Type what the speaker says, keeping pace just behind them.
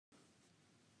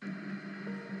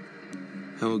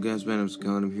Hello guys, my name's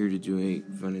Colin. I'm here to do a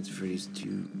Five Nights at Freddy's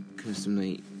 2 custom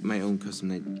night, my own custom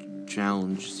night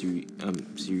challenge series,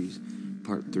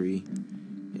 part 3.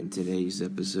 In today's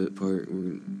episode part,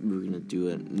 we're gonna do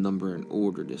a number and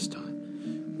order this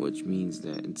time, which means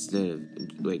that instead of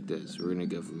like this, we're gonna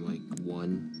go from like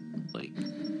 1, like,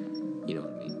 you know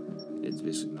what I mean? It's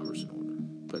basically numbers in order,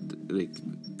 but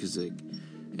because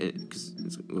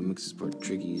what makes this part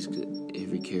tricky is because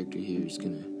every character here is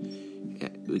gonna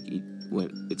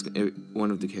what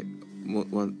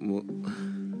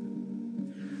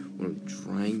I'm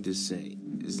trying to say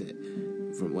is that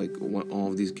from all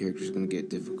of these characters are gonna get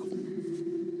difficult,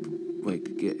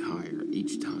 get higher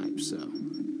each time. So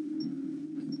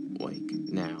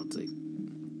now it's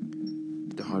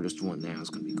the hardest one now is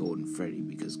gonna be Golden Freddy,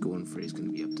 because Golden Freddy's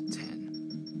gonna be up to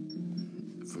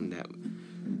 10 from that.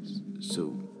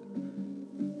 So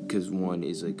because 1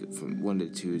 is from 1 to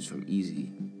 2 is from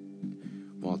easy,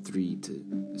 while 3 to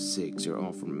 6 are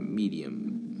all from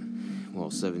medium,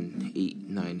 while 7, 8,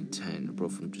 9, and 10 are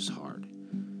both from just hard.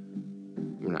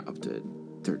 We're not up to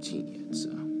 13 yet, so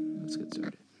let's get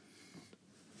started.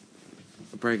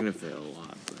 I'm probably gonna fail a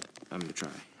lot, but I'm gonna try.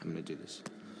 I'm gonna do this.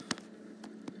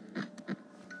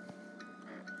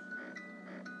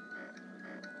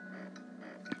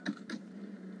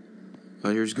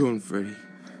 Oh, here's Golden Freddy.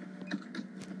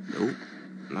 Nope,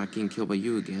 not getting killed by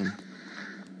you again.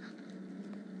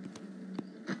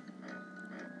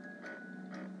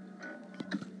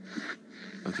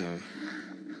 Okay,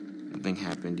 nothing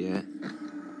happened yet.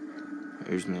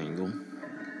 There's Mangle.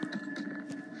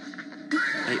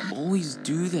 I always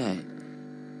do that.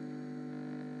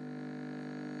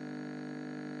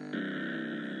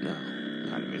 No,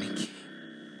 not a minigame.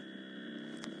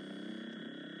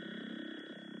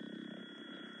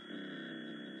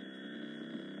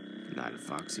 Not a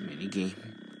Foxy minigame.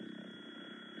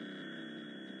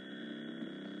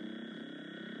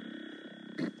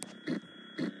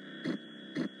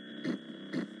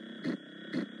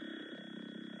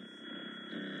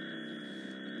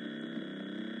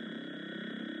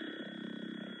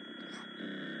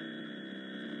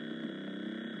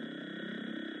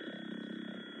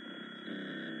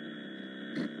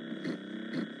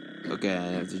 Okay,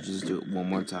 I have to just do it one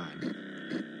more time.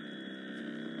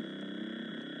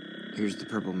 Here's the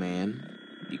purple man.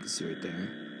 You can see right there.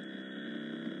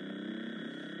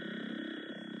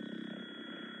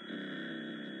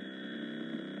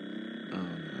 Oh no.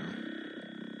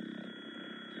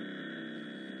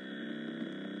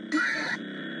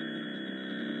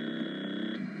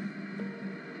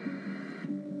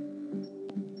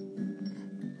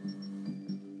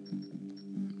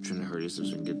 I'm trying to hurry so I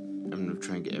can get. I'm gonna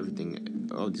try and get everything,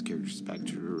 all these characters back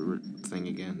to the thing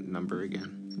again, number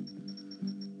again.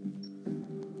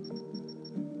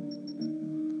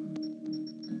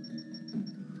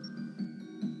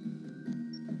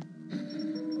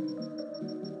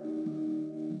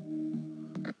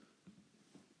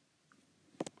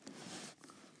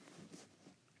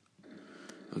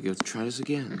 Okay, let's try this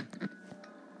again.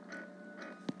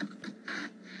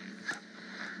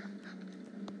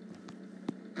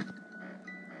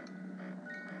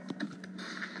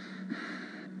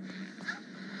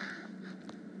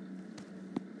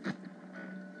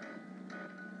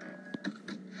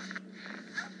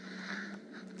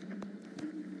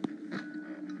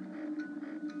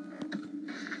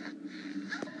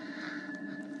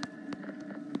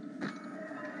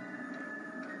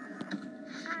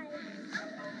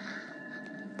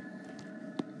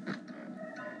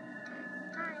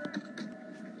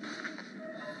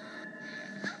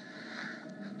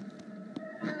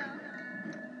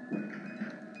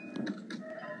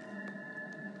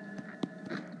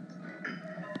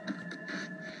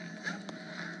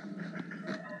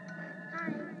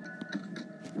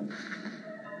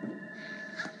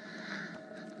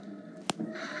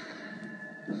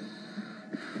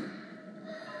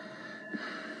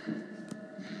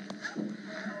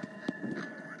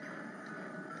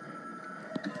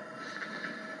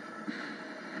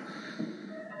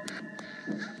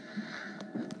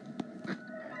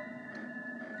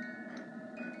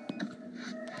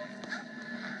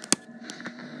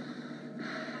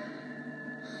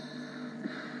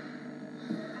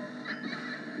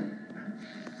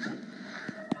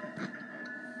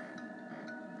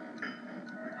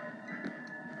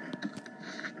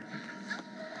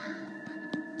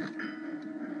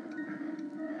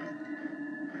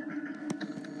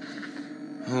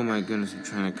 Oh my goodness, I'm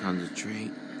trying to concentrate.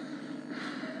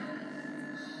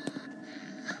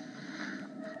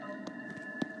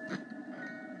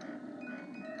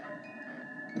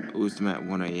 At least I'm at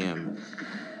 1 a.m.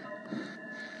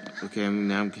 Okay,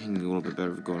 now I'm getting a little bit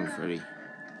better for Golden Freddy.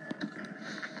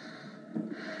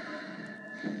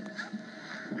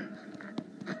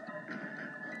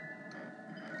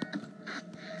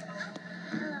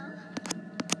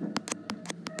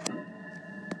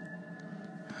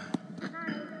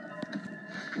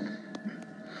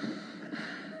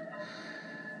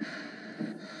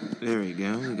 There we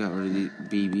go. We got rid of the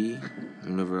BB.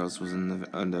 And whatever else was in the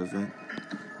event.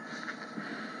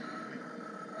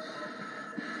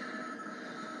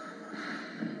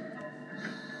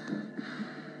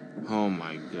 Oh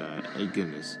my god. My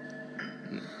goodness.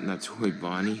 Not Toy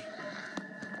Bonnie.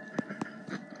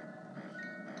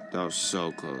 That was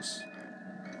so close.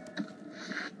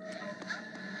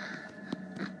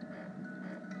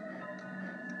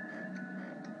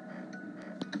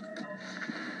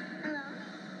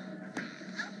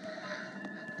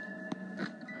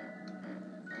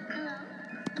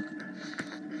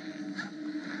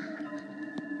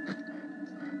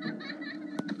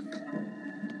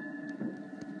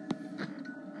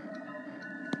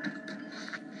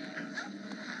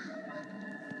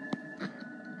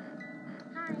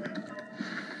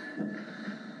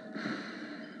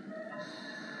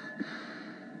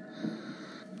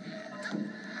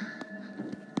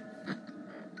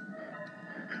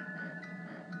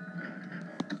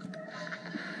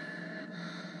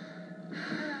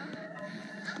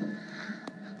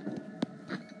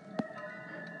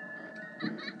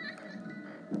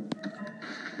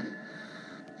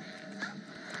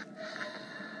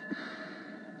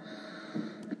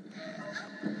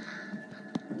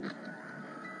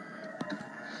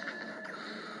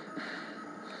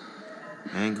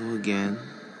 Angle again.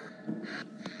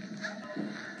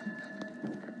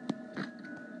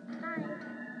 Hi.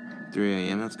 3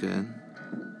 a.m. That's good.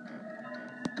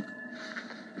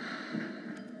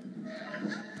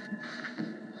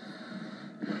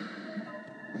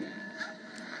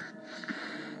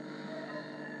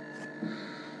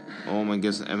 Oh my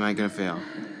goodness, am I gonna fail?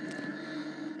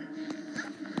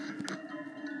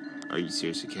 Are you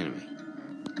seriously kidding me?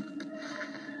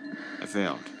 I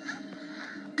failed.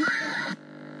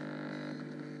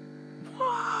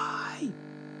 Why?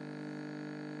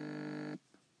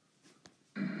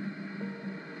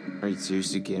 Are you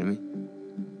seriously kidding me?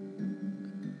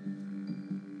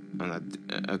 I'm not.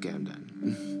 Okay, I'm done.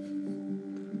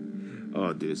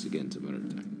 I'll do this again some other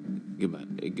time. Goodbye.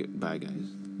 Goodbye,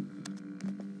 guys.